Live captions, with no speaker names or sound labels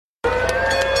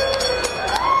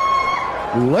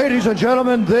Ladies and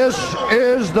gentlemen, this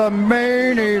is the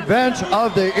main event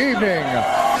of the evening.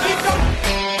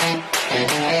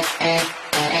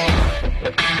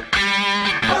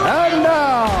 And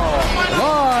now,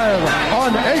 live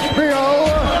on HBO,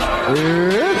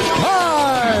 it's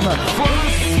time for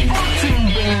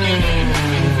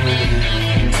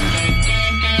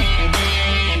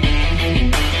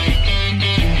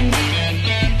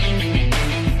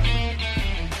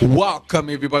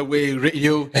Welcome everybody, where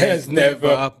radio has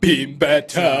never been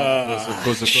better. Of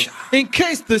course. In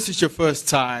case this is your first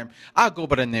time, I go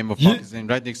by the name of Marcus, and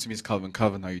right next to me is Calvin.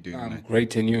 Calvin, how you doing, man?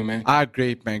 Great, and you, man?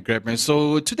 Great, man.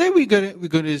 So today we're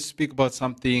gonna speak about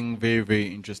something very,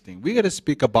 very interesting. We're gonna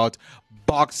speak about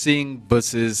boxing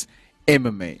versus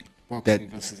MMA.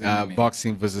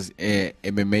 Boxing versus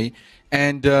MMA,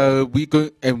 and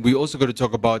we also going to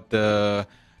talk about the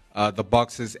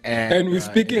boxers and we're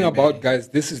speaking MMA. about, guys,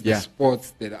 this is the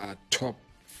sports that are top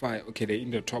 5. Okay, they're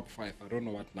in the top 5. I don't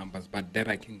know what numbers, but that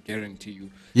I can guarantee you.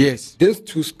 Yes, these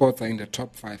two sports are in the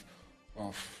top 5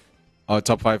 of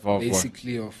top 5 of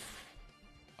basically of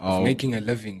making a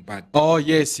living. But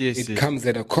yes, it comes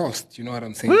at a cost. You know what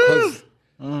I'm saying? Because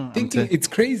it's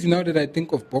crazy now that I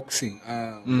think of boxing.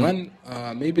 One,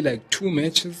 maybe like 2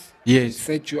 matches. Yes,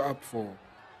 set you up for.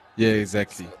 Yeah,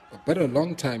 exactly. But a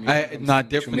long time,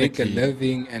 definitely. To make a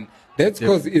living, and that's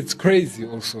because it's crazy.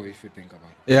 Also, if you think about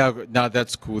it. Yeah, no,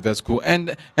 that's cool.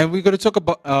 And we're gonna talk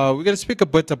about we're gonna speak a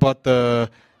bit about the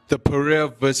Pereira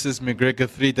versus McGregor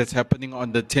 3 that's happening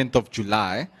on the 10th of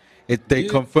July. They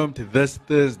confirmed this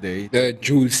Thursday. The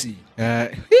juicy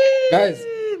guys,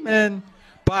 man.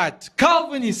 But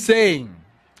Calvin is saying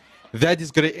that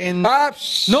is going to end. No,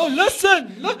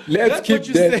 listen. Let's keep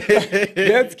that.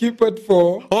 Let's keep it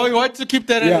for. Oh, you want to keep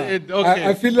that? Yeah. Okay.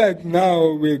 I feel like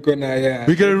now we're gonna.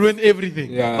 We're gonna ruin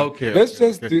everything. Yeah. Okay. Let's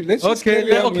just do. Let's just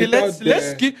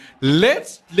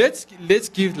let's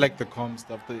give like the calm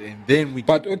stuff, and then we.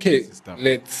 But okay,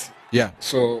 let's. Yeah.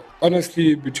 So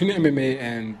honestly, between MMA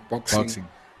and boxing.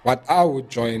 What I would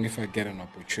join if I get an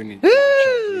opportunity,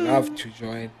 I would love to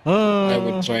join. I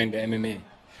would join the MMA.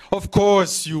 Of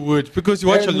course you would, because you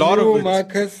watch a lot of it.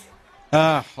 Marcus?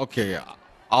 Okay.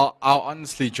 I'll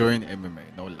honestly join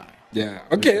MMA, no lie. Yeah.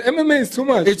 Okay, MMA is too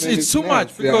much. It's too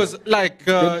much because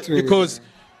because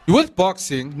with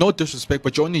boxing, no disrespect,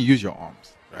 but you only use your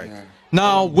arms, right? Yeah.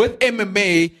 Now with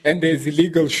MMA, and there's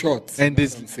illegal shots. And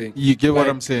you get what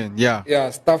I'm saying? Yeah. Yeah,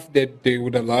 stuff that they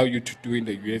would allow you to do in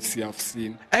the UFC. I've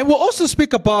seen. And we'll also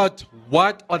speak about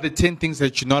what are the 10 things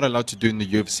that you're not allowed to do in the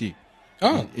UFC.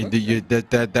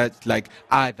 That's like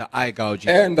the eye gouging.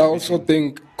 And I also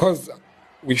think, because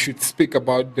we should speak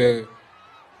about the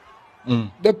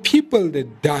people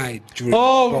that died during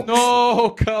boxing.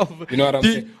 No, Calvin. You know what I'm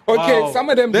saying? Okay, some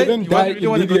of them didn't die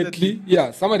immediately.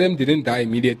 Yeah, some of them didn't die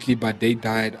immediately, but they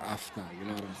died after. You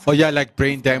know what I'm saying? Oh yeah, like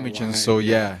brain damage and so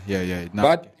yeah. No.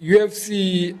 But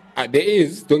UFC, there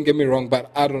is. Don't get me wrong,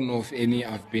 but I don't know if any.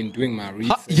 I've been doing my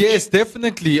research. Yes,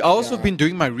 definitely. I also been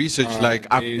doing my research.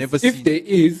 I've never seen. If there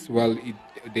is, well,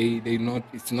 they not.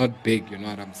 It's not big. You know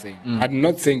what I'm saying? I'm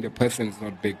not saying the person is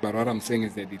not big, but what I'm saying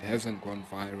is that it hasn't gone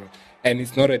viral, and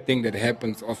it's not a thing that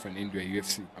happens often in the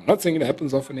UFC. I'm not saying it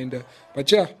happens often in the,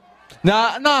 but yeah.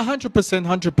 Nah,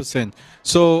 100%.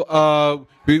 So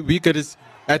we gotta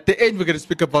at the end we're gonna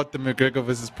speak about the McGregor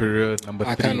versus Pereira number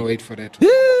 3. I can't wait for that. Yeah.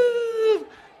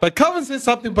 But Calvin said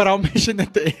something, but I'll mention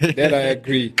at the end. That I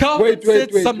agree. Calvin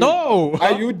wait. No.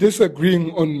 Are you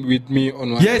disagreeing with me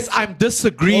on what? Yes, I'm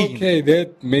disagreeing. Okay,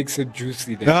 that makes it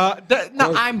juicy then.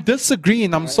 I'm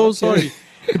disagreeing. I'm so sorry.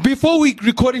 Before we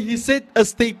recorded, he said a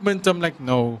statement. I'm like,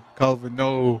 no, Calvin,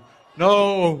 no.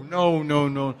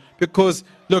 Because,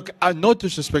 look, no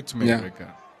disrespect to McGregor.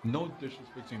 Yeah. No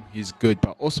disrespect to him. He's good,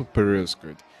 but also Pereira's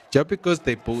good. Just because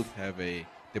they both have a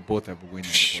win.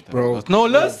 Bro. No,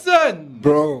 listen.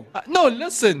 Bro. No,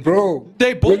 listen. Bro.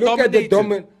 They both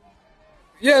dominated.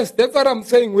 Yes, that's what I'm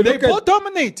saying. They both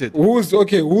dominated.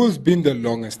 Who's been the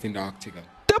longest in the octagon?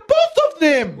 The both of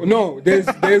them. No, there's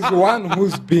one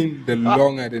who's been the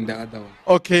longer than the other one.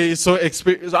 Okay, so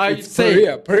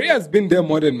Pereira's been there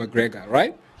more than McGregor,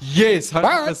 right? Yes,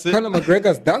 100%. But Conor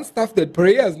McGregor's done stuff that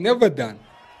Pereira's never done.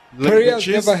 Pereira's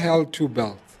never held 2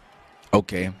 belts.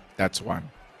 Okay, that's one.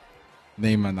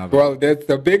 Name another. Well, that's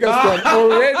the biggest one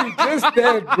already. Just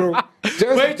dead, bro.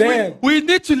 Just dead. We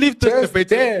need to leave this debate.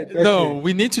 Dead. Okay. No,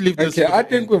 we need to leave this. Okay, I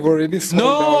think we've already sorted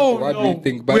out what we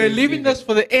think. We're leaving this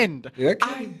for the end. Okay.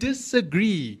 I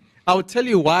disagree. I'll tell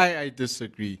you why I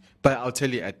disagree, but I'll tell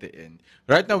you at the end.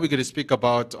 Right now, we're going to speak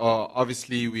about.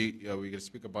 Obviously, we're going to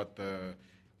speak about the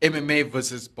MMA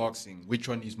versus boxing, which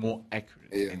one is more accurate?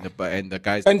 Yeah. And the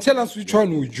guys. And tell us which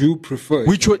one would you prefer?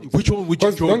 Which one would you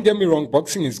Because join? don't get me wrong,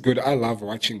 boxing is good. I love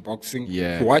watching boxing.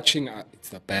 Yeah. Watching, it's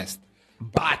the best.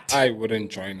 But I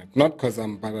wouldn't join it. Not because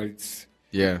but it's...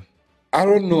 yeah. I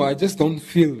don't know. I just don't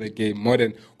feel the game more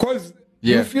than... Because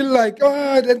Yeah. you feel like,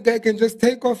 oh, that guy can just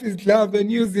take off his glove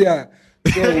and use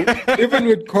So even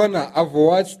with Conor, I've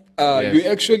watched... Yes. You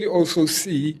actually also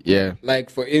see... Yeah. Like,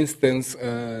 for instance,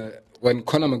 when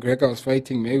Conor McGregor was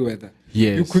fighting Mayweather,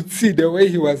 Yes. you could see the way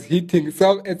he was hitting.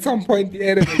 So at some point, he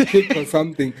added a kick or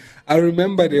something. I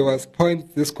remember there was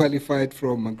points disqualified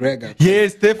from McGregor.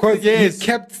 Yes, definitely. Because Yes. he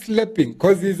kept slipping.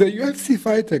 Because he's a UFC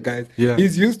fighter, guys. Yeah.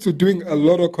 He's used to doing a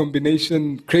lot of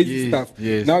combination, crazy Yes, stuff.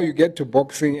 yes. Now you get to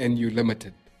boxing and you're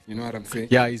limited. You know what I'm saying?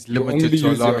 Yeah, he's You limited only to a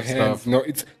use lot your of hands. stuff. No,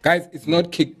 it's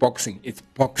not kickboxing. It's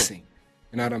boxing.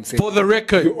 You know what I'm saying? For the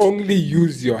record, You only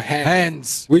use your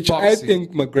hands, which I boxing.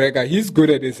 think McGregor, he's good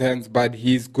at his hands, but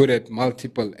he's good at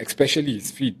multiple, especially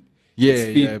his feet. Yeah, his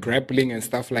feet, yeah. grappling and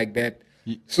stuff like that.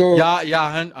 So yeah,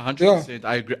 100%.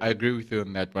 I agree with you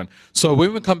on that one. So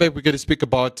when we come back, we're going to speak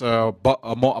about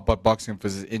more about boxing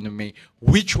versus MMA.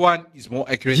 Which one is more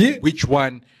accurate? Yeah. Which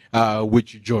one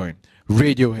would you join?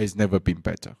 Radio has never been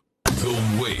better. The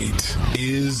wait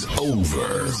is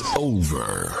over.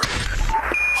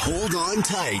 Hold on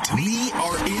tight. We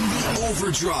are in the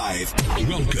overdrive.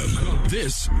 Welcome.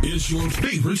 This is your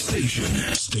favorite station.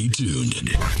 Stay tuned.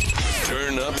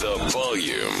 Turn up the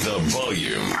volume. The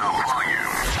volume.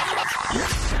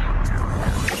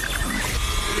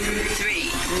 3, 2,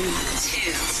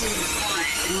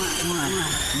 1.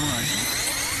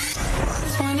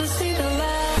 Just wanna see the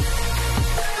light.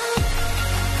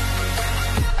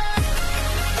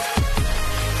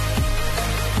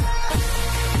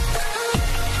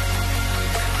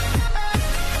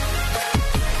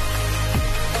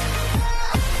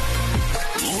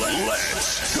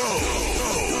 Let's go.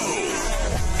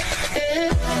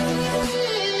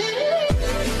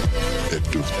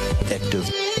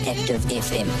 Active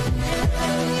FM.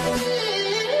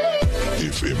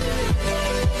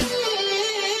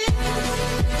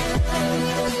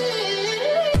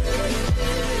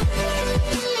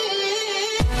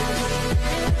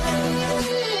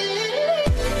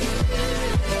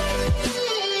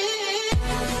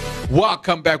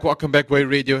 Welcome back where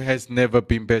radio has never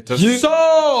been better.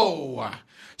 Yeah.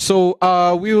 So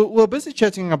we were busy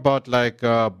chatting about like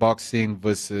boxing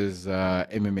versus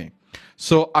MMA.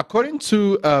 So according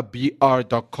to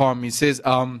br.com, it says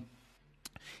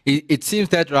it seems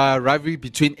that rivalry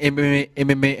between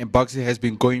MMA and boxing has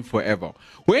been going forever.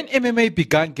 When MMA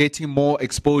began getting more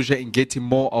exposure and getting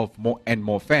more and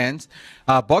more fans,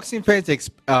 boxing fans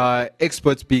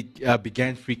experts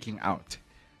began freaking out,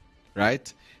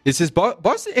 right? It says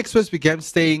boxing experts began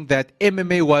saying that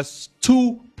MMA was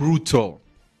too brutal.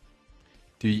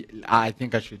 I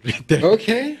think I should read that.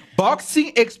 Okay.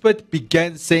 Boxing expert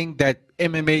began saying that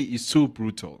MMA is too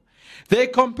brutal. They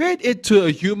compared it to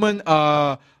a human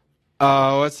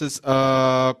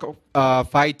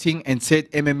fighting and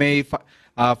said MMA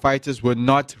fighters were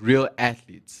not real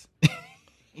athletes.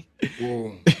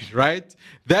 Whoa. Right?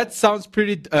 That sounds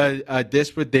pretty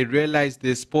desperate. They realized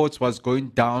their sports was going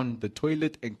down the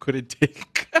toilet and couldn't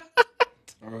take.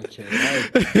 Okay.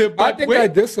 I think I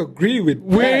disagree with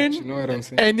that. You know what I'm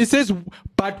saying? And it says,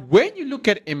 but when you look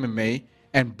at MMA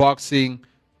and boxing,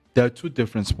 they're two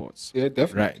different sports. Yeah,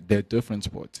 definitely. Right, they're different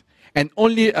sports. And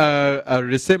only a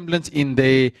resemblance and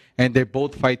they're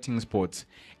both fighting sports.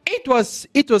 It was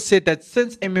said that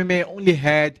since MMA only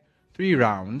had 3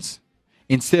 rounds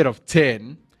instead of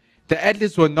 10, the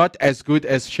athletes were not as good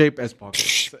as shape as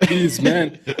boxers. Please,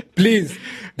 man. Please.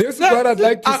 This is what I'd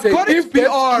like to say.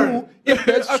 If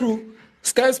that's true,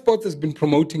 Sky Sports has been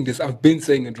promoting this. I've been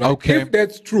saying it, right? Okay. If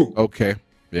that's true, Okay,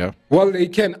 yeah. well, they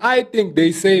can. I think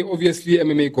they say, obviously,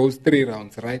 MMA goes 3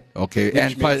 rounds, right? Okay, Which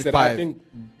and makes it, 5. I think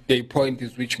their point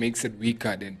is which makes it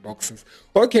weaker than boxers.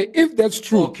 Okay, if that's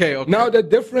true. Okay. Now, the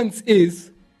difference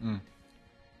is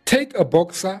take a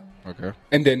boxer Okay.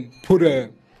 and then put a...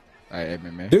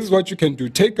 MMA. This is what you can do.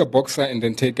 Take a boxer and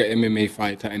then take a MMA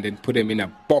fighter and then put them in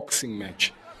a boxing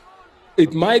match.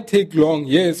 It might take long,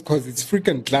 yes, because it's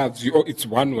freaking gloves. It's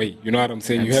one way. You know what I'm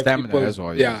saying? And you have stamina people, as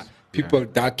well, yeah, yes. people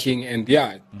ducking and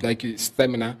like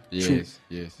stamina. Yes, True.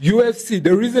 yes. UFC,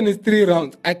 the reason it's 3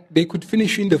 rounds, they could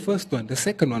finish in the first one, the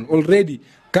second one already.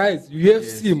 Guys,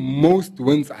 UFC, most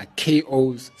wins are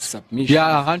KOs, submissions.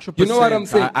 Yeah, 100%. You know what I'm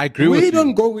saying? I agree with you.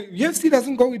 UFC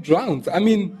doesn't go with rounds. I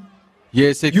mean,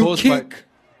 Yes, it you goes kick,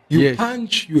 you yes.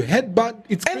 punch, you headbutt.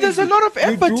 It's And there's crazy. a lot of You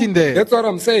effort in there. That's what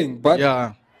I'm saying. But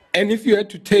Yeah. and if you had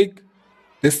to take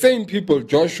the same people,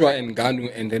 Joshua and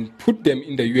Ngannou, and then put them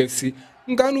in the UFC,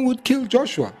 Ngannou would kill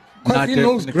Joshua. Because he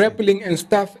knows grappling and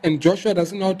stuff, and Joshua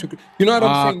doesn't know how to. You know what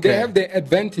I'm saying? They have their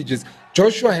advantages.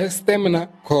 Joshua has stamina,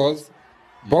 because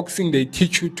boxing, they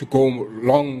teach you to go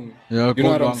long. Yeah, you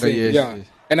know what I'm saying? Yes, yeah. Yes.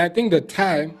 And I think the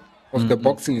time of the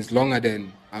boxing is longer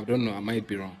than, I don't know, I might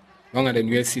be wrong, longer than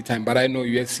UFC time. But I know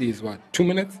UFC is what, 2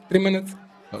 minutes, 3 minutes?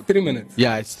 3 minutes.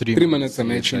 Yeah, it's 3 3 minutes a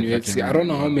match in UFC. I don't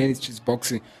know how many is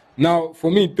boxing. Now, for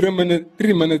me, 3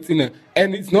 minutes in a,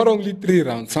 and it's not only 3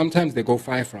 rounds. Sometimes they go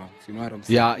 5 rounds. You know what I'm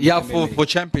saying? Yeah, for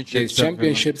championships. There's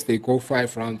championships, they go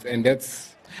 5 rounds, and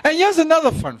that's. And here's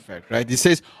another fun fact, right? It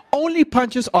says only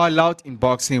punches are allowed in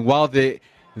boxing, while there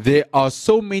are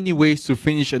so many ways to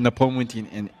finish an opponent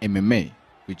in MMA,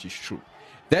 which is true.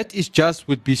 That is just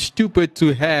would be stupid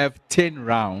to have 10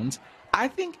 rounds. I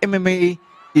think MMA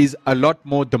is a lot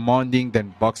more demanding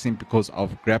than boxing because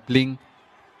of grappling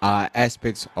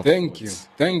aspects of Thank sports.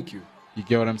 you. You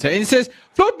get what I'm saying? And it says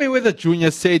Floyd Mayweather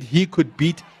Jr. said he could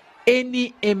beat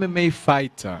any MMA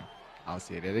fighter. I'll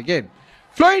say that again.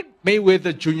 Floyd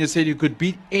Mayweather Jr. said he could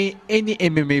beat any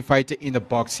MMA fighter in a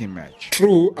boxing match.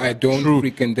 True, I don't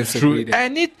freaking disagree. True.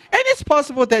 And it's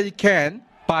possible that he can,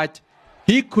 but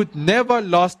he could never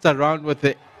lost a round with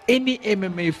any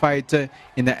MMA fighter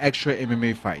in an actual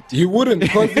MMA fight. He wouldn't,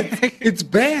 because it's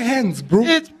bare hands, bro.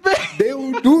 It's bare. They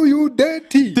will do you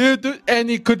dirty. And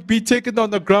he could be taken on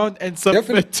the ground and submit.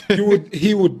 Definitely,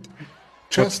 he would.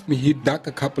 Trust me, he'd duck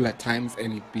a couple of times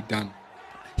and he'd be done.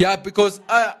 Yeah, because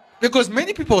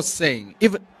many people are saying,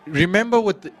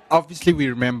 obviously we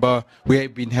remember we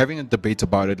have been having a debate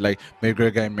about it, like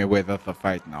McGregor and Mayweather, the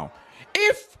fight now.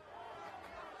 If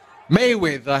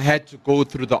Mayweather had to go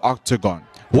through the octagon,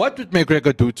 what would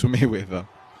McGregor do to Mayweather?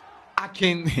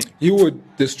 He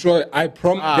would destroy. I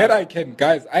promise that I can,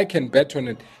 guys. I can bet on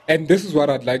it. And this is what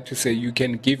I'd like to say. You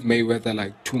can give Mayweather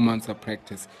like 2 months of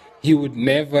practice. He would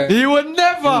never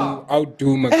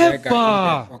outdo McGregor in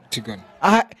the octagon.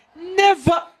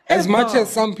 Never. As much as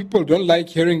some people don't like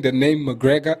hearing the name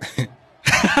McGregor,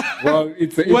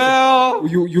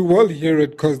 you will hear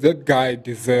it, because that guy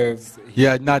deserves.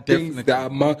 Yeah, not definitely.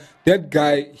 That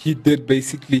guy, he did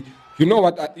basically. You know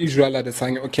what Israel are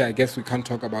saying? Okay, I guess we can't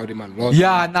talk about him a lot.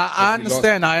 Yeah, I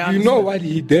understand. You know what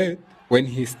he did when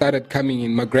he started coming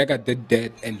in? McGregor did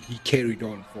that, and he carried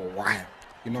on for a while.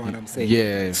 You know what I'm saying?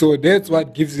 Yeah. So that's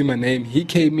what gives him a name. He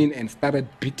came in and started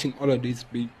beating all of these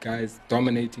big guys,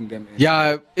 dominating them.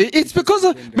 Yeah, it's because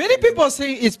of many people are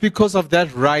saying it's because of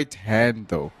that right hand,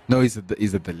 though. No, is it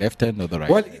the left hand or the right?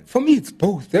 Well, hand? for me, it's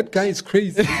both. That guy is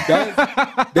crazy. Guys,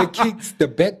 the kicks, the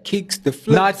back kicks, the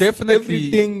flips, definitely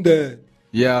everything. That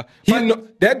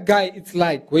guy. It's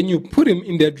like when you put him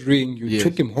in that ring, you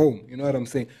took him home. You know what I'm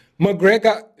saying?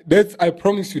 McGregor. I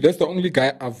promise you, that's the only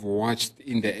guy I've watched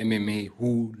in the MMA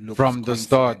who looks from the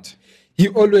start. He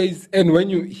always, and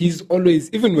he's always,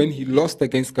 even when he lost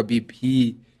against Khabib,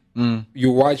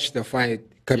 you watch the fight.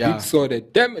 Khabib saw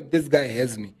that, damn it, this guy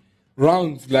has me.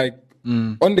 Rounds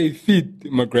on their feet,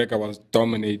 McGregor was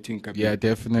dominating Khabib. Yeah,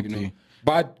 definitely. You know?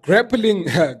 But grappling,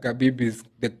 Khabib is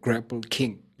the grapple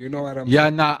king. You know what I'm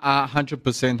saying? Yeah,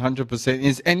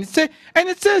 100%. And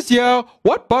it says here,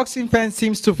 what boxing fans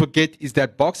seems to forget is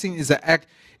that boxing is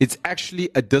it's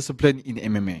actually a discipline in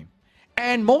MMA.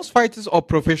 And most fighters are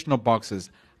professional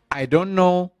boxers. I don't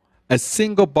know a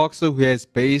single boxer who has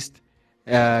based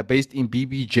in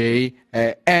BBJ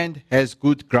and has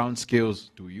good ground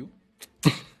skills. Do you?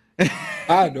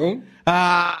 I don't.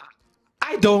 I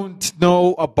don't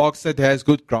know a boxer that has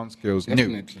good ground skills.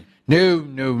 Definitely.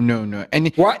 No.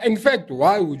 And in fact,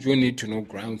 why would you need to know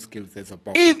ground skills as a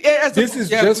boxer? This is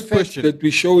just just facts that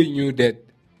we're showing you that.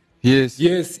 Yes.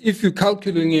 If you're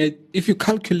calculating it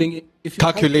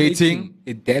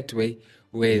that way,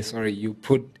 where you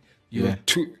put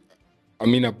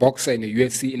a boxer in a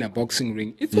UFC in a boxing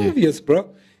ring. It's obvious, bro.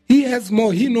 He has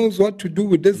more. He knows what to do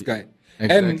with this guy.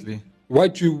 Exactly. And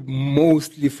what you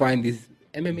mostly find is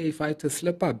MMA fighters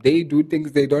slip up. They do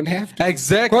things they don't have to.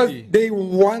 Exactly. Because they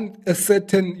want a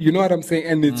certain, you know what I'm saying?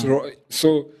 And it's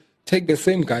so take the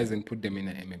same guys and put them in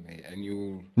an MMA, and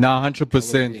you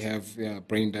 100% have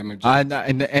brain damage. And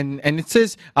it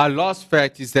says our last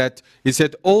fact is that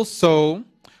also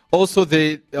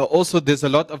there's a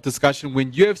lot of discussion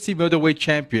when UFC middleweight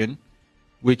champion,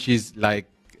 which is like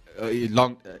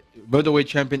middleweight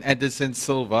champion Anderson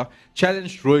Silva,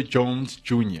 challenged Roy Jones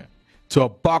Jr. to a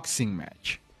boxing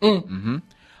match.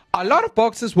 A lot of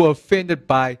boxers were offended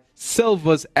by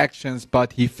Silva's actions,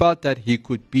 but he felt that he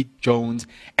could beat Jones.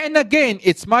 And again,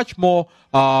 it's much more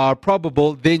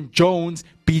probable than Jones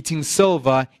beating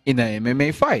Silva in an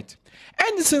MMA fight.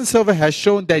 Anderson Silva has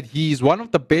shown that he is one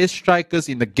of the best strikers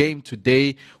in the game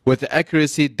today with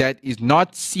accuracy that is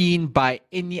not seen by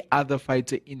any other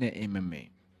fighter in the MMA.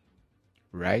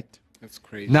 Right? That's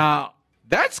crazy. Now,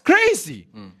 that's crazy.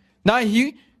 Now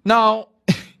he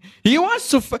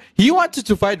wanted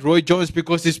to fight Roy Jones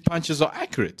because his punches are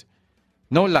accurate.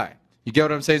 No lie. You get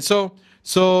what I'm saying?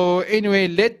 So anyway,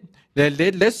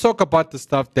 let's talk about the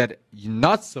stuff that you're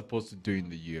not supposed to do in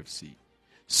the UFC.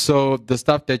 So the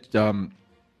stuff that the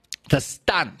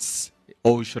stunts,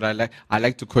 or should I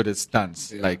like to call it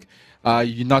stunts, like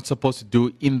you're not supposed to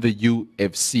do in the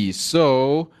UFC.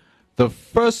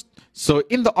 So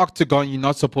in the octagon, you're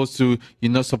not supposed to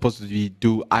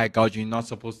do eye gouging. You're not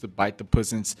supposed to bite the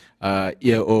person's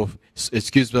ear off.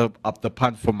 Excuse me of the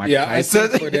pun for my I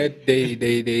think for that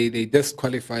they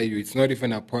disqualify you. It's not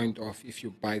even a point of if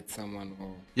you bite someone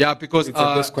or because it's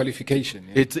a disqualification.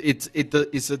 Yeah.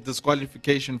 It's a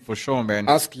disqualification for sure, man.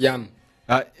 Ask Jan.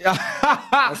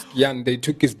 Ask Jan. They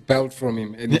took his belt from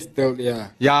him, and he's still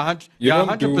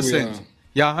 100%.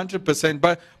 Yeah,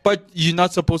 100%. But you're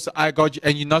not supposed to eye gouge,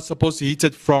 and you're not supposed to hit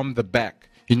it from the back.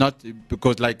 You're not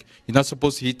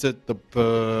supposed to hit it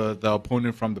the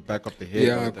opponent from the back of the head.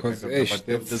 Yeah, because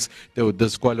they will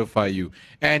disqualify you.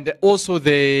 And also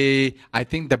I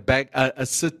think the back a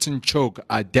certain choke.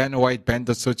 Dana White banned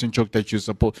a certain choke that you're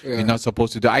not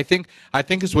supposed to do. I think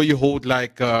it's where you hold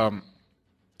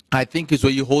I think it's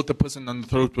where you hold the person on the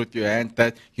throat with your hand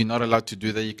that you're not allowed to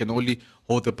do that. You can only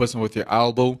hold the person with your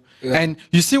elbow. Yeah. And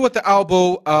you see with the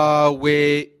elbow,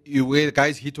 where the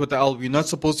guys hit with the elbow, you're not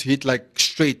supposed to hit like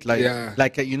straight, like a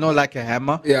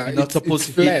hammer. Yeah, you're not supposed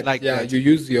to flat. Hit like that. You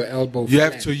use your elbow. You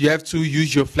have to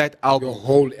use your flat elbow. Your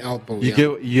whole elbow.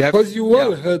 Because you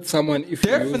will hurt someone if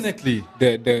definitely you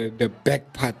use the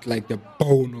back part, like the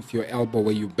bone of your elbow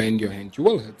where you bend your hand. You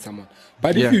will hurt someone.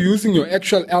 But if you're using your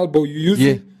actual elbow, you're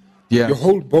using your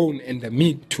whole bone and the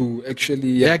meat to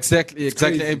actually exactly.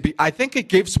 And I think it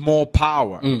gives more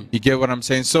power. You get what I'm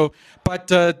saying? So, but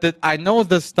I know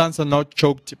the stunts are not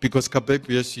choked because Khabib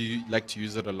you like to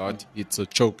use it a lot. It's a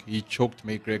choke. He choked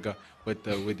McGregor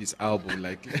with his elbow.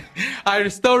 Like I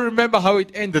still remember how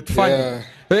it ended. Funny. Yeah.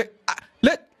 I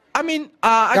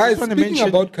guys, just want to mention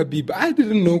about Khabib. I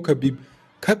didn't know Khabib.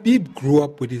 Khabib grew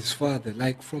up with his father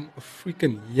like from a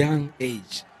freaking young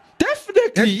age.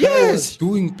 Definitely, yes.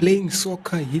 Playing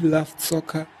soccer. He loved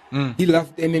soccer. He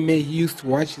loved MMA. He used to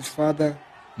watch his father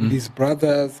with his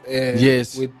brothers.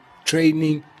 With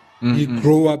training. He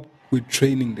grew up with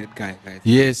training that guy. Right?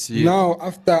 Yes. Now,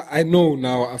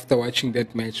 after watching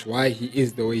that match, why he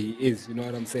is the way he is. You know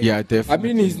what I'm saying? Yeah, definitely.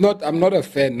 I mean, I'm not a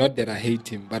fan. Not that I hate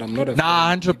him, but I'm not a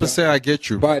fan. 100%. I get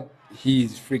you. But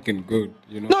he's freaking good.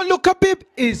 You know. No, look, Khabib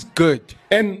is good,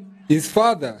 and his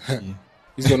father.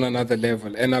 He's on another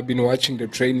level, and I've been watching the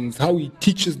trainings, how he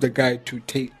teaches the guy to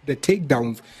take the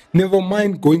takedowns. Never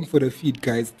mind going for the feet,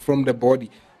 guys, from the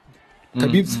body.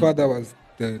 Khabib's father was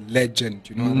the legend,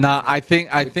 you know. I think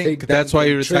that's why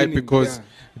he retired, because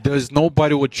there's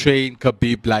nobody would train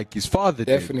Khabib like his father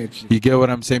did. Definitely. You get what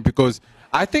I'm saying? Because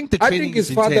I think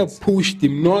his father pushed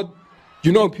him, not,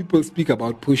 people speak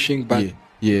about pushing, but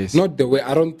not the way.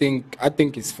 I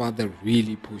think his father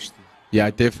really pushed him. Yeah,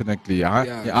 definitely.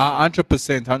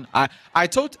 100%. I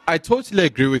totally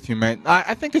agree with you, man.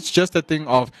 I think it's just a thing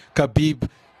of Khabib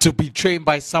to be trained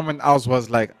by someone else was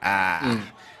like,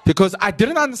 because I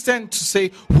didn't understand to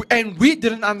say, and we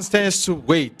didn't understand as to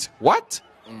wait, what?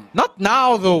 Not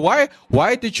now though. Why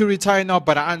did you retire now?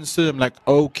 But I understood. I'm like,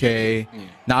 okay,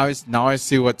 now I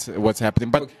see what's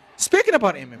happening. But speaking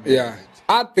about MMA,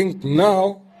 I think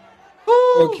now,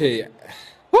 okay.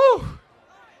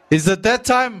 Is it that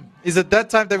time? Is it that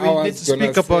time that we need to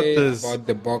speak about this? About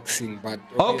the boxing, but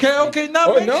okay.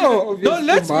 Now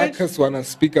let's Marcus wanna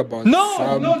speak about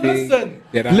something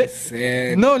that I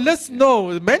said.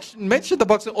 Mention the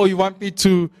boxing. Or you want me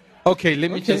to? Okay,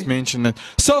 let me just mention it.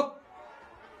 So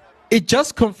it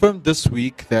just confirmed this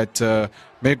week that Conor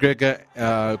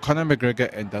McGregor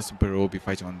and Dustin Poirier will be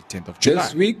fighting on the 10th of July.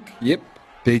 This week, yep.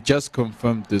 They just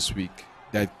confirmed this week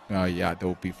that they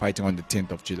will be fighting on the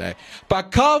 10th of July.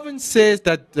 But Calvin says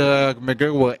that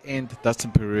McGregor will end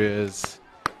Dustin Poirier's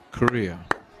career.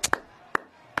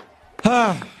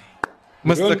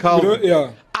 Mr.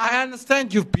 Calvin, I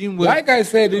understand you've been with... Like I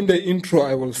said in the intro,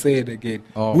 I will say it again.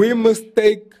 We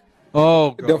mistake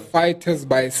the fighters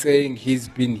by saying he's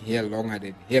been here longer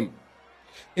than him,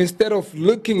 instead of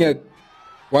looking at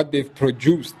what they've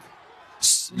produced.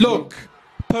 Look,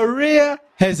 Poirier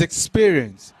has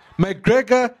experience.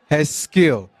 McGregor has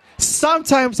skill.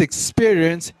 Sometimes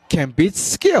experience can beat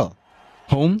skill.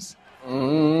 Holmes,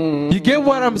 you get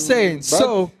what I'm saying?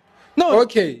 So No.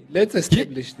 Okay, let's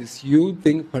establish this. You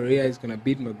think Pereira is going to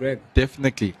beat McGregor?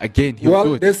 Definitely. Again, he'll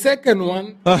do it. The second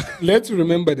one, let's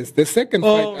remember this. The second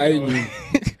fight I knew.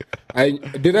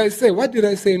 What did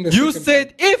I say in the You second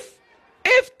said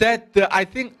if that, I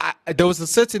think there was a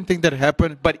certain thing that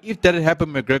happened, but if that had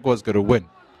happened, McGregor was going to win.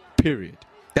 Period.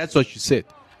 That's what you said.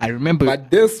 I remember. But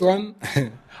this one,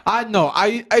 I know.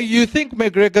 You think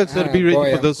McGregor's going to be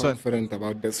ready for this I'm one? confident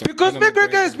about this one. Because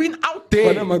McGregor has been out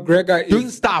there Conor McGregor doing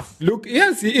is stuff. Look,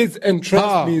 yes, he is, and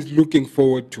trust me, he's looking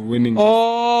forward to winning.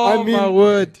 Oh, my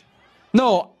word!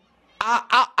 No,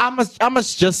 I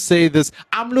must just say this.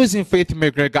 I'm losing faith in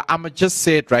McGregor. I'ma just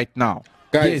say it right now,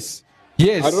 guys.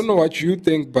 Yes. I don't know what you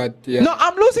think, but yeah. No,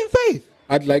 I'm losing faith.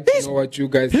 I'd like to know what you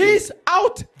guys think. He's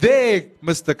out there,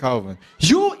 Mr. Calvin.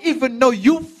 You even know,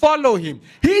 you follow him.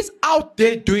 He's out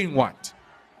there doing what?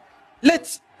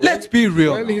 Let's be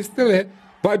real. Well, he's still here,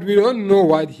 but we don't know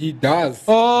what he does.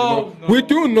 Oh, no. We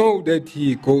do know that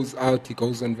he goes out, he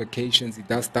goes on vacations, he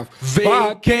does stuff.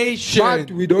 Vacation.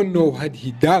 But we don't know what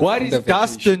he does. What is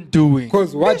Dustin doing?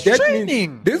 Because what He's that training.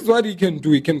 means, this is what he can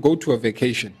do. He can go to a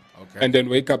vacation and then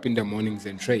wake up in the mornings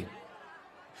and train.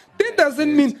 That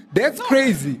doesn't mean that's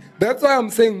crazy. That's why I'm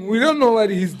saying we don't know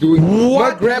what he's doing.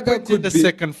 What McGregor happened in could the be.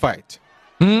 second fight?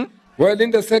 Well,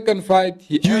 in the second fight,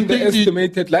 he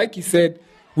underestimated, like he said,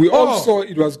 we all saw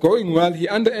it was going well. He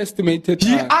underestimated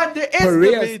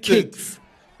Pereira's kicks.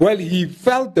 Well, he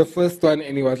felt the first one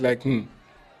and he was like, Second,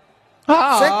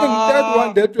 third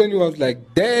one, that when he was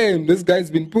like, damn, this guy's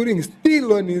been putting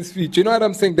steel on his feet. You know what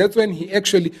I'm saying? That's when he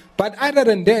actually... But other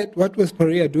than that, what was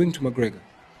Pereira doing to McGregor?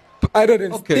 Other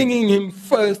than stinging him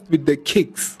first with the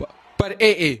kicks. But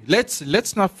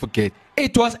let's not forget,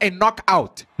 it was a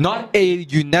knockout, not a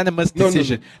unanimous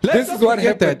decision. No. This is what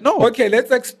happened. No. Okay, let's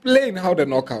explain how the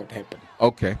knockout happened.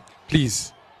 Okay,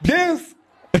 please. This,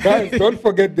 guys, don't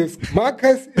forget this.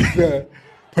 Marcus is a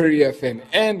Pereira fan,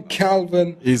 and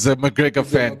Calvin is a McGregor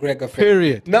fan.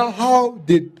 Period. Now, how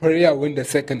did Pereira win the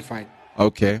second fight?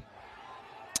 Okay.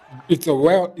 It's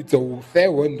a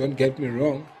fair one. Don't get me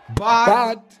wrong.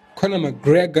 But Conor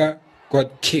McGregor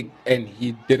got kicked and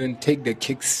he didn't take the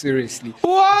kick seriously.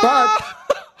 What?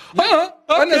 But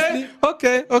honestly,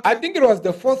 okay. I think it was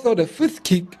the fourth or the fifth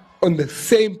kick on the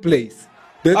same place.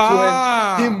 That's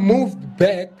when he moved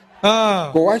back.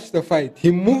 Go watch the fight.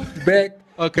 He moved back,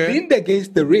 leaned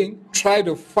against the ring, tried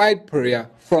to fight Pereira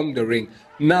from the ring.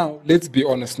 Now, let's be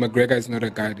honest, McGregor is not a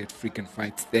guy that freaking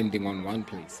fights standing on one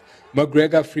place.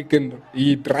 McGregor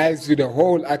he drives with the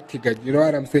whole octagon. You know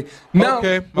what I'm saying? Now,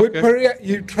 with Pereira,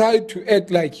 he tried to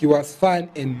act like he was fine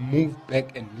and moved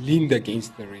back and leaned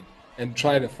against the ring and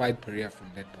tried to fight Pereira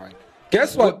from that point.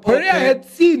 Guess what? Pereira had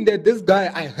seen that this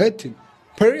guy, I hurt him.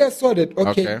 Pereira saw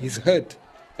that, he's hurt.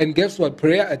 And guess what?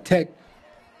 Pereira attacked.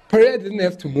 Pereira didn't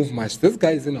have to move much. This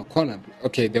guy is in a corner.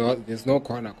 Okay, there's no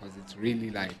corner because it's really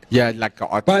like... Yeah, like an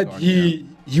octagon. But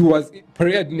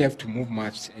Pereira didn't have to move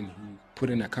much and he put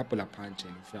in a couple of punches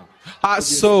and he fell.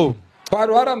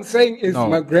 But what I'm saying is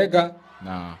McGregor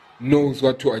knows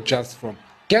what to adjust from.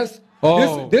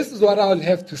 This is what I'll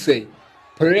have to say.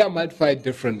 Pereira might fight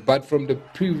different, but from the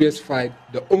previous fight,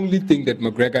 the only thing that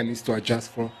McGregor needs to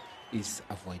adjust for is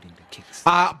avoiding the kicks.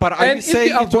 But are you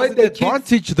saying it was an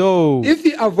advantage though? If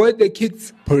he avoid the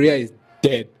kicks, Pereira is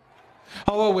dead.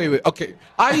 Oh, wait. Okay.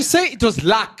 Are you saying it was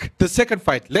luck, the second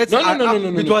fight? No.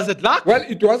 It wasn't luck? Well,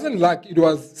 it wasn't luck. It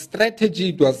was strategy.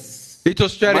 It was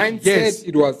strategy. Mindset. Yes.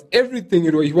 It was everything.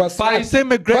 He was smart. But I say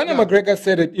McGregor. Conor McGregor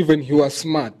said that even he was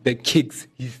smart. The kicks,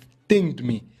 he stinged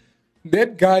me.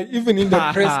 That guy, even in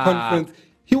the press conference,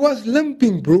 he was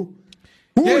limping, bro.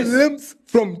 Who limps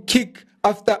from kick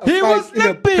after a fight in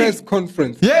a press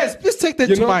conference? Yes, please take that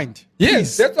to mind.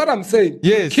 Yes, that's what I'm saying.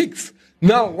 Yes. Kicks.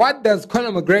 Now, what does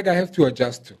Conor McGregor have to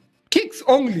adjust to? Kicks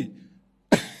only.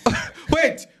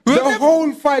 Wait. The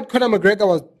whole fight, Conor McGregor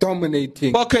was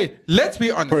dominating. Okay, let's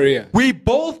be honest. Pereira. We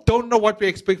both don't know what we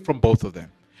expect from both of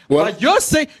them. Well, but you're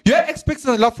saying you're expecting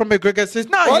a lot from McGregor. Says,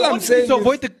 no, you only need to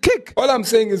avoid the kick. All I'm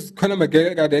saying is Conor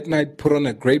McGregor that night put on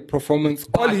a great performance.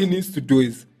 All he needs to do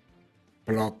is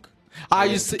block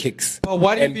kicks. But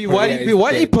what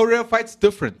if Pereira fights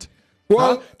different?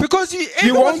 Well, because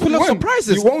everyone's full of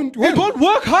surprises. He won't win. It won't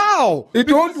work. How? It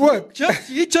won't work.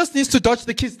 He just needs to dodge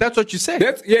the kicks. That's what you said.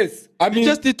 Yes. He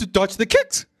just need to dodge the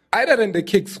kicks. Other than the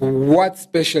kicks, what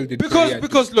special did Pereira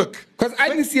do? Look. Because I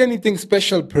didn't see anything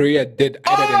special Pereira did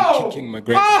other than kicking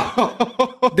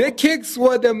McGregor. The kicks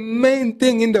were the main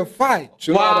thing in the fight.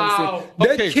 You know what I'm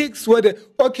saying? The kicks were the...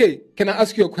 Okay, can I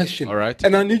ask you a question? All right.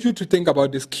 And I need you to think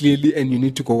about this clearly and you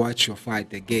need to go watch your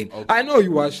fight again. Okay. I know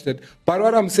you watched it, but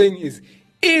what I'm saying is,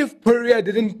 if Pereira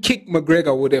didn't kick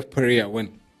McGregor, would have Pereira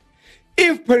won?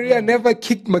 If Pereira never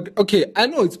kicked okay, I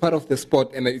know it's part of the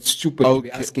sport and it's stupid to be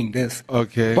Okay. asking this.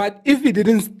 Okay. But if he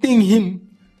didn't sting him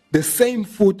the same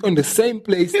foot on the same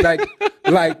place like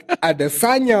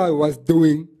Adesanya was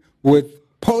doing with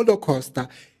Paulo Costa,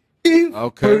 if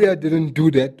Okay. Pereira didn't do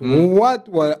that,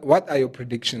 what are your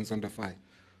predictions on the fight?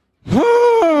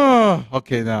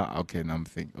 Okay, now I'm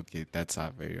thinking. Okay, that's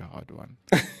a very hard one.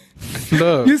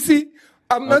 Look, You see,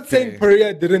 I'm not saying Okay.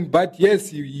 Pereira didn't, but yes,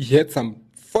 he had some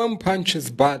firm punches,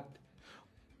 but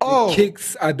the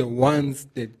kicks are the ones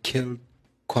that killed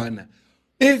Conor.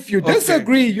 If you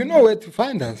disagree, you know where to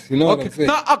find us. You know what I'm okay, saying?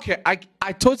 no, okay,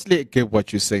 I totally get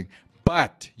what you're saying,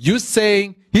 but you're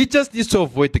saying he just needs to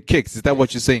avoid the kicks. Is that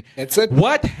what you're saying? That's it.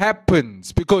 What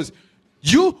happens? Because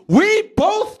we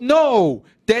both know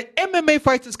that MMA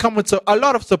fighters come with a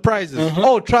lot of surprises.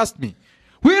 Oh, trust me.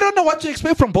 We don't know what to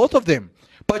expect from both of them.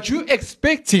 But you're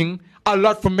expecting a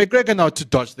lot from McGregor now to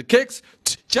dodge the kicks,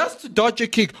 just to dodge a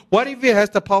kick. What if he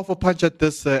has the powerful punch at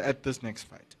this next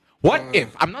fight? What if?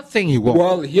 I'm not saying he won't.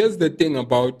 Well, here's the thing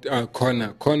about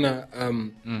Conor. Conor,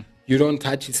 you don't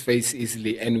touch his face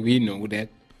easily, and we know that.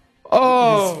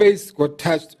 His face got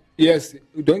touched. Yes,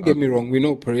 don't get me wrong. We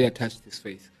know Pereira touched his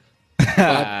face.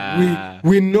 But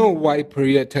we know why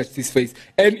Pereira touched his face.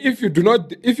 And if you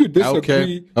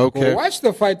disagree, Okay. go watch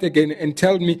the fight again and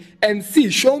tell me and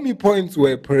show me points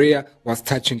where Pereira was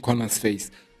touching Conor's face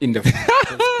in the fight.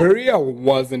 Because Pereira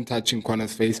wasn't touching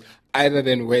Conor's face other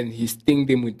than when he stinged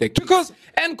him with the kicks.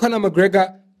 And Conor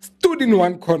McGregor stood in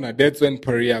one corner. That's when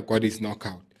Pereira got his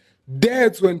knockout.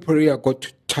 That's when Pereira got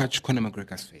to touch Conor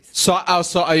McGregor's face. So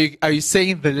are you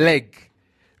saying the leg,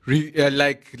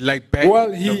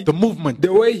 the movement?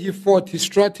 The way he fought, his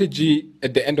strategy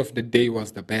at the end of the day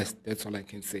was the best. That's all I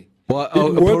can say. Well,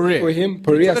 It worked Pereira. for him. You're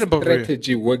Pereira's talking about Pereira.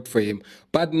 strategy worked for him.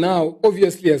 But now,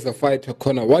 obviously, as a fighter,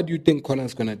 Conor, what do you think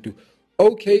Conor's gonna do?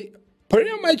 Okay,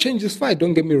 Pereira might change his fight.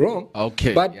 Don't get me wrong.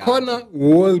 Okay, but yeah. Conor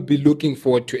will be looking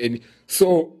forward to any.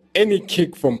 So any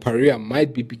kick from Pereira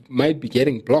might be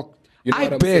getting blocked. You know I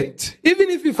what I'm bet. saying? Even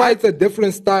if he fights a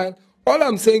different style, all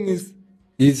I'm saying is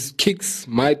his kicks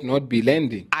might not be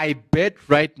landing. I bet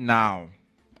right now,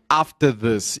 after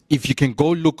this, if you can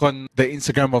go look on the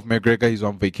Instagram of McGregor, he's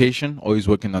on vacation or he's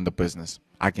working on the business.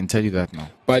 I can tell you that now.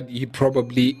 But he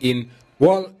probably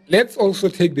well, let's also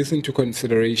take this into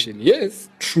consideration. Yes,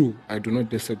 true, I do not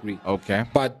disagree. Okay.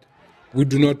 But we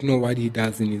do not know what he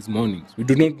does in his mornings. We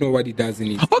do not know what he does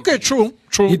in his Okay, true.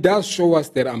 He does show us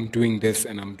that I'm doing this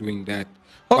and I'm doing that.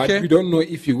 Okay. But we don't know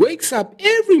if he wakes up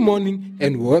every morning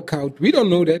and work out. We don't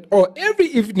know that. Or every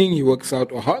evening he works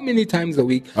out, or how many times a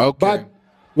week. Okay. But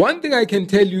one thing I can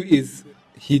tell you is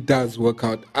he does work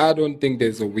out. I don't think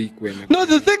there's a week when... No,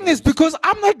 the thing is, because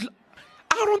I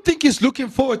don't think he's looking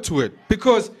forward to it.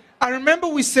 Because I remember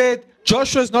we said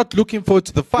Joshua's not looking forward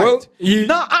to the fight. Well,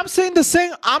 no, I'm saying the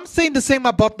same. I'm saying the same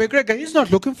about McGregor. He's not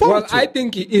looking forward to I it.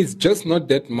 think he is, just not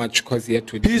that much because he had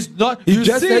to... He's not. He You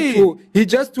just see, had to. He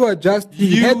just to adjust.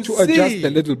 He You had to adjust see. a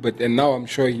little bit, and now I'm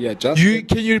sure he adjusted.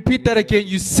 Can you repeat that again?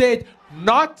 You said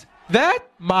not that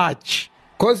much.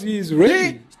 Because he is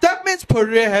ready. That means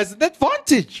Pereira has an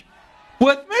advantage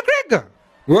with McGregor.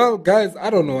 Well, guys, I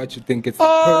don't know what you think. It's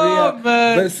Oh, Pereira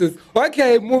man. versus.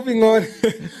 Okay, moving on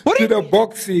What do to you- the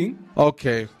boxing.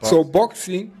 Okay. So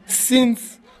boxing,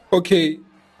 since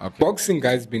boxing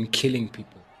guys been killing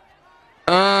people.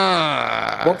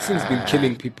 Boxing's been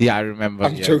killing people. Yeah, I remember.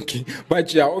 I'm joking,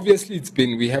 but yeah, obviously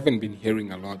we haven't been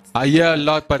hearing a lot. I hear a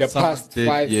lot, but The some past did,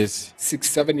 5, yes. 6,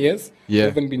 7 years, we Yeah.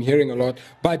 haven't been hearing a lot.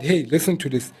 But hey, listen to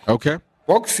this. Okay.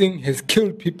 Boxing has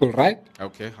killed people, right?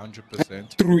 Okay,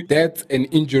 100%. Through deaths and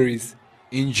injuries.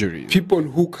 Injuries. People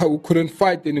who couldn't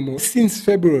fight anymore. Since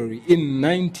February in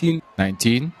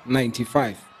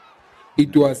 1995,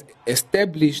 it was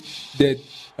established that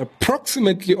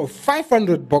approximately of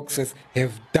 500 boxers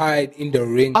have died in the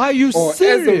ring. Are you or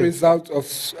serious? as a result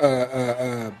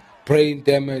of brain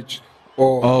damage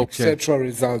or Okay. etc.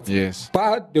 results. Yes.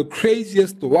 But the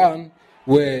craziest one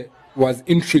was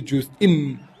introduced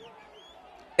in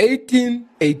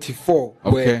 1884,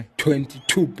 where Okay.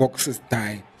 22 boxers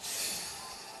died.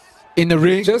 In the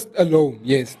ring? Just alone,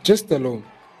 yes, just alone.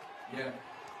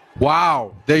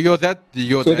 Wow.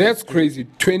 So that's crazy.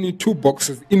 22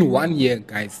 boxers in 1 year,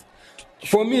 guys.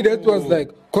 For me, that was like,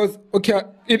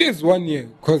 it is 1 year.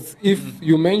 Because if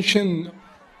you mention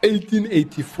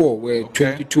 1884, where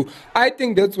 22, I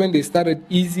think that's when they started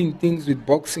easing things with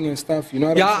boxing and stuff. You know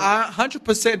what I'm saying?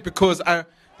 100%. Because I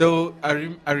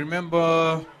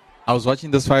remember I was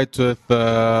watching this fight with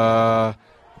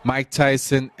Mike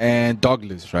Tyson and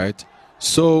Douglas, right?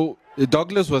 So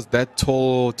Douglas was that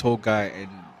tall guy,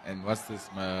 and what's this?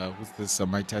 Who's this?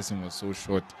 Mike Tyson was so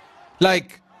short.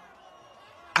 Like,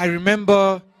 I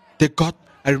remember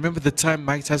the time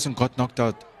Mike Tyson got knocked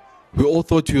out. We all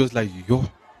thought he was like,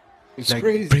 It's like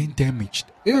crazy. brain damaged.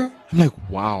 Yeah. I'm like,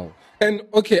 wow. And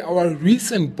okay, our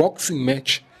recent boxing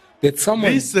match that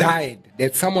someone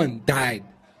died.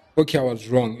 Okay, I was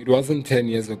wrong. It wasn't 10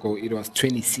 years ago. It was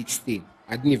 2016.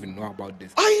 I didn't even know about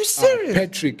this. Are you serious?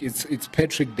 Patrick, it's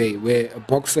Patrick Day, where a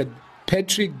boxer,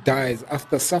 Patrick, dies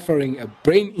after suffering a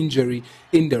brain injury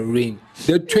in the ring.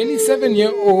 The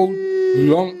 27-year-old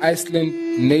Long Island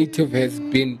native has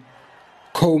been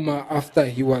coma after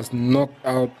he was knocked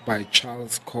out by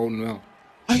Charles Cornwell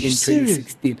Are in you serious?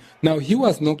 2016. Now, he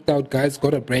was knocked out, guys,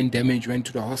 got a brain damage, went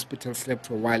to the hospital, slept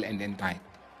for a while, and then died.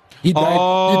 He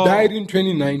died in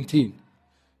 2019.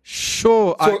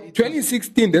 Sure. So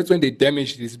 2016, that's when they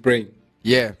damaged his brain.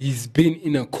 Yeah. He's been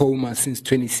in a coma since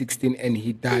 2016, and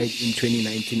he died in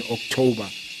 2019, October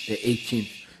the 18th.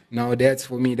 Now, that's,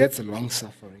 for me, that's a long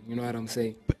suffering. You know what I'm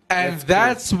saying? And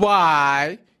that's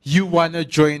why you want to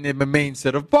join MMA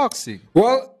instead of boxing.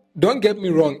 Well, don't get me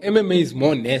wrong. MMA is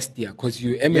more nastier because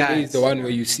MMA is the one where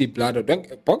you see blood.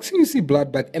 Boxing, you see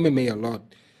blood, but MMA a lot.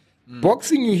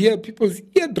 Boxing, you hear people's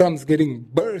eardrums getting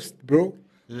burst, bro.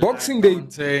 Boxing,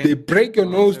 they break your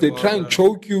nose, they try and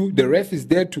choke you. The ref is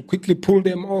there to quickly pull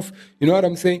them off. You know what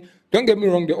I'm saying? Don't get me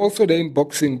wrong, they're also there in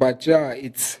boxing, but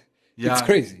it's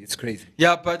crazy. It's crazy.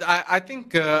 Yeah, but I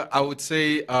think I would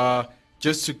say,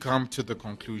 just to come to the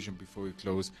conclusion before we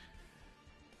close,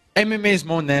 MMA is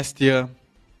more nastier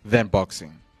than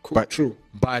boxing. Cool, true.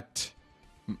 But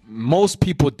most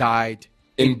people died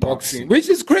in boxing. Which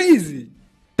is crazy.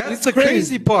 That's the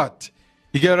crazy part.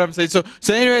 You get what I'm saying? So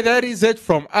anyway, that is it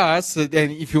from us. And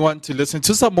if you want to listen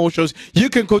to some more shows, you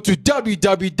can go to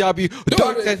www.xffm.co.za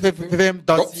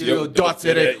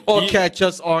or catch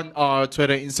us on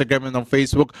Twitter, Instagram, and on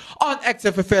Facebook on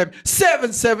XFFM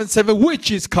 777,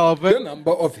 which is Calvin. The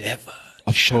number of heaven.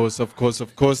 Of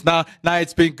course. Now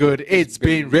it's been good. It's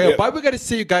been real. But we're going to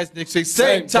see you guys next week.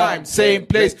 Same time, same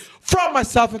place. From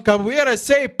myself and Calvin, we're going to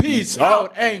say peace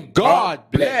out and God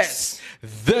bless.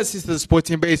 This is the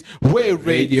Sporting Base, where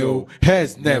radio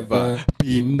has never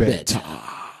been better.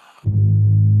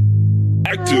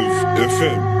 Active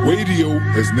FM. Radio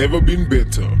has never been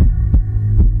better.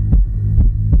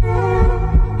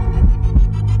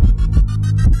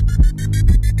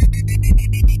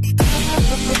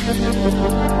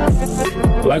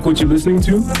 Like what you're listening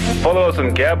to? Follow us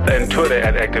on Gap and Twitter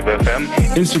at ActiveFM,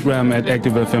 Instagram at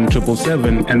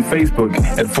ActiveFM777, and Facebook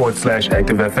at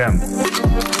 /ActiveFM.